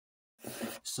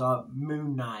So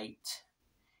Moonlight,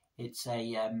 it's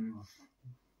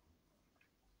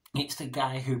it's the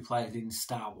guy who played in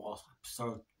Star Wars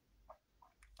episode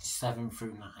 7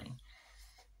 through 9.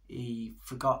 He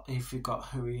forgot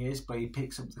who he is, but he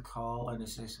picks up the call and it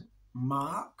says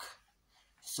Mark.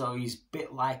 So he's a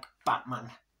bit like Batman,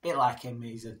 a bit like him.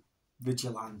 He's a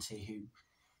vigilante who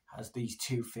has these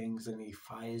two things and he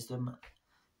fires them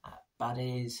at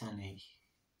baddies and he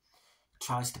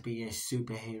tries to be a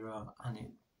superhero and it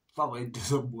probably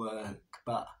doesn't work,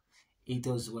 but he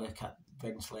does work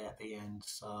eventually at the end.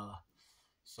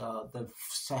 So they've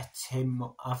set him.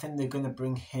 I think they're going to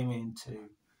bring him into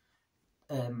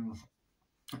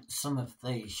some of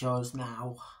the shows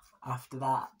now after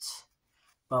that,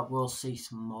 but we'll see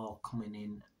some more coming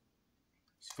in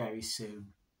very soon.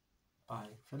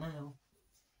 Bye for now.